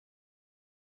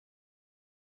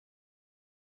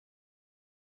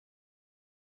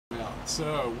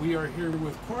So we are here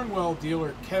with Cornwell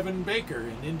Dealer Kevin Baker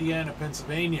in Indiana,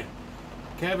 Pennsylvania.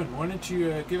 Kevin, why don't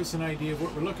you give us an idea of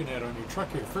what we're looking at on your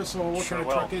truck here? First of all, what kind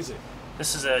of truck is it?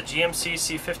 This is a GMC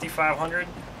C5500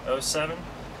 07.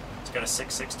 It's got a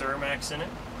 6.6 Duramax in it.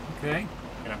 Okay.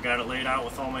 And I've got it laid out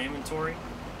with all my inventory.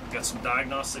 I've got some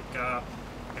diagnostic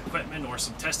equipment, or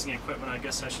some testing equipment, I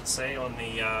guess I should say, on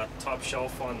the top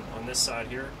shelf on this side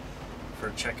here for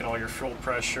checking all your fuel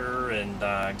pressure and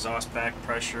exhaust back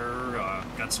pressure.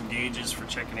 Got some gauges for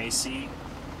checking AC,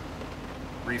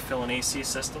 refilling AC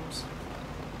systems.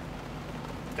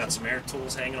 Got some air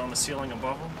tools hanging on the ceiling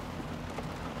above them.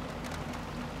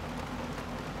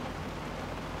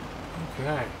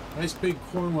 Okay, nice big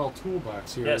Cornwell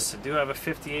toolbox here. Yes, I do have a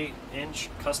 58-inch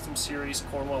custom series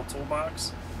Cornwell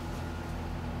toolbox.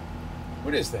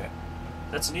 What is that?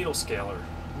 That's a needle scaler.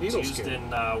 Needle it's used scaler.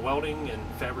 in welding and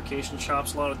fabrication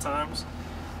shops a lot of times.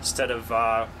 Instead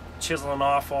of chiseling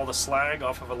off all the slag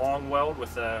off of a long weld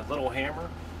with a little hammer,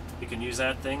 you can use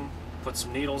that thing, put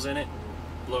some needles in it,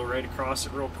 and blow right across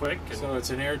it real quick. And so it's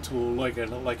an air tool, like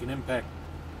an impact.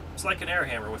 it's like an air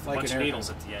hammer with a bunch of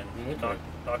needles at the end. Okay.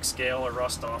 Knock scale or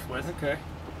rust off with. Okay.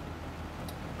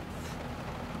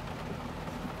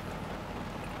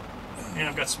 And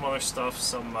I've got some other stuff,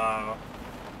 some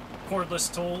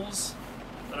cordless tools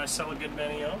that I sell a good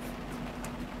many of.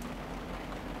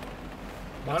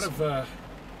 A lot of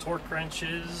torque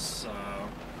wrenches,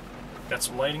 got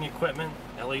some lighting equipment.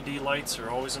 LED lights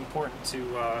are always important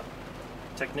to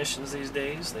technicians these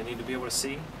days. They need to be able to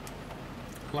see.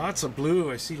 lots of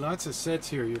blue. I see lots of sets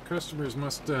here. Your customers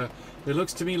must, it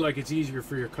looks to me like it's easier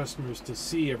for your customers to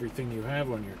see everything you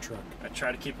have on your truck. I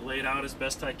try to keep it laid out as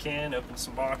best I can, open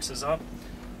some boxes up,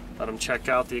 let them check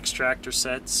out the extractor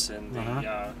sets and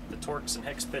the Torx and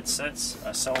hex bit sets.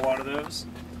 I sell a lot of those.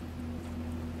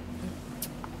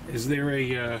 Is there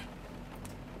a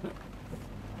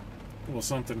little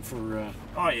something for...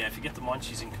 Oh yeah, if you get the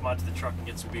munchies, you can come out to the truck and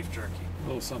get some beef jerky. A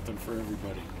little something for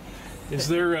everybody. Is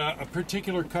there a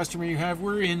particular customer you have?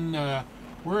 We're in a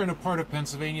part of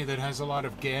Pennsylvania that has a lot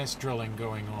of gas drilling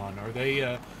going on. Are they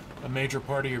a major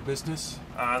part of your business?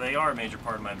 They are a major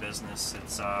part of my business.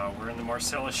 It's we're in the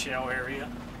Marcellus Shale area,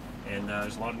 and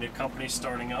there's a lot of new companies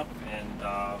starting up, and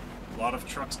a lot of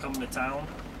trucks coming to town,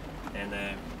 and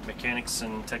mechanics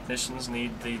and technicians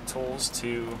need the tools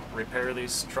to repair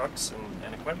these trucks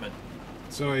and equipment.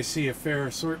 So I see a fair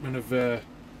assortment of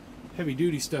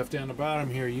heavy-duty stuff down the bottom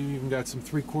here. You even got some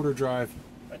 3/4 drive.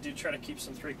 I do try to keep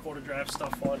some 3/4 drive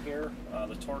stuff on here.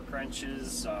 The torque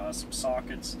wrenches, some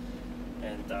sockets,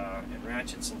 and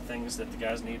ratchets and things that the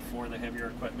guys need for the heavier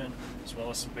equipment, as well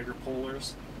as some bigger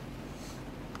pullers.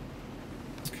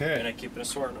 Okay. And I keep an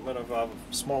assortment of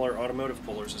smaller automotive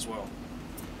pullers as well.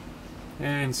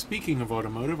 And speaking of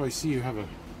automotive, I see you have a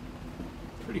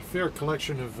pretty fair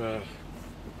collection of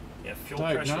yeah, fuel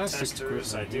pressure diagnostic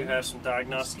testers. I equipment do here. have some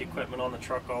diagnostic equipment on the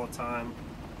truck all the time.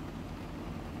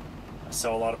 I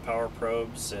sell a lot of power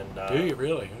probes and do you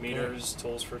really? Okay. meters,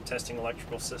 tools for testing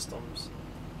electrical systems.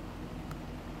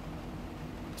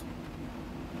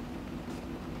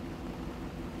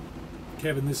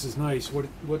 Kevin, this is nice.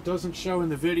 What doesn't show in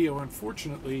the video,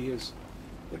 unfortunately, is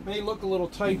it may look a little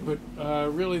tight, but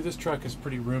really this truck is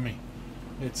pretty roomy.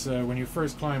 It's when you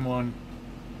first climb on,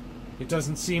 it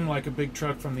doesn't seem like a big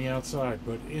truck from the outside,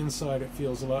 but inside it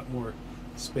feels a lot more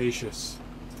spacious.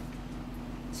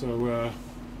 So,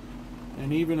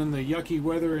 and even in the yucky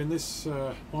weather in this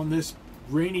on this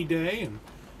rainy day, and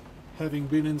having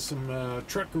been in some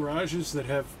truck garages that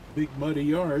have big muddy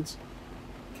yards,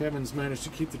 Kevin's managed to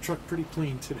keep the truck pretty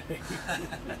clean today.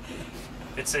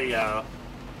 It's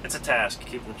a task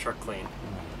keeping the truck clean.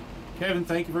 Kevin,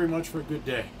 thank you very much for a good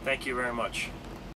day. Thank you very much.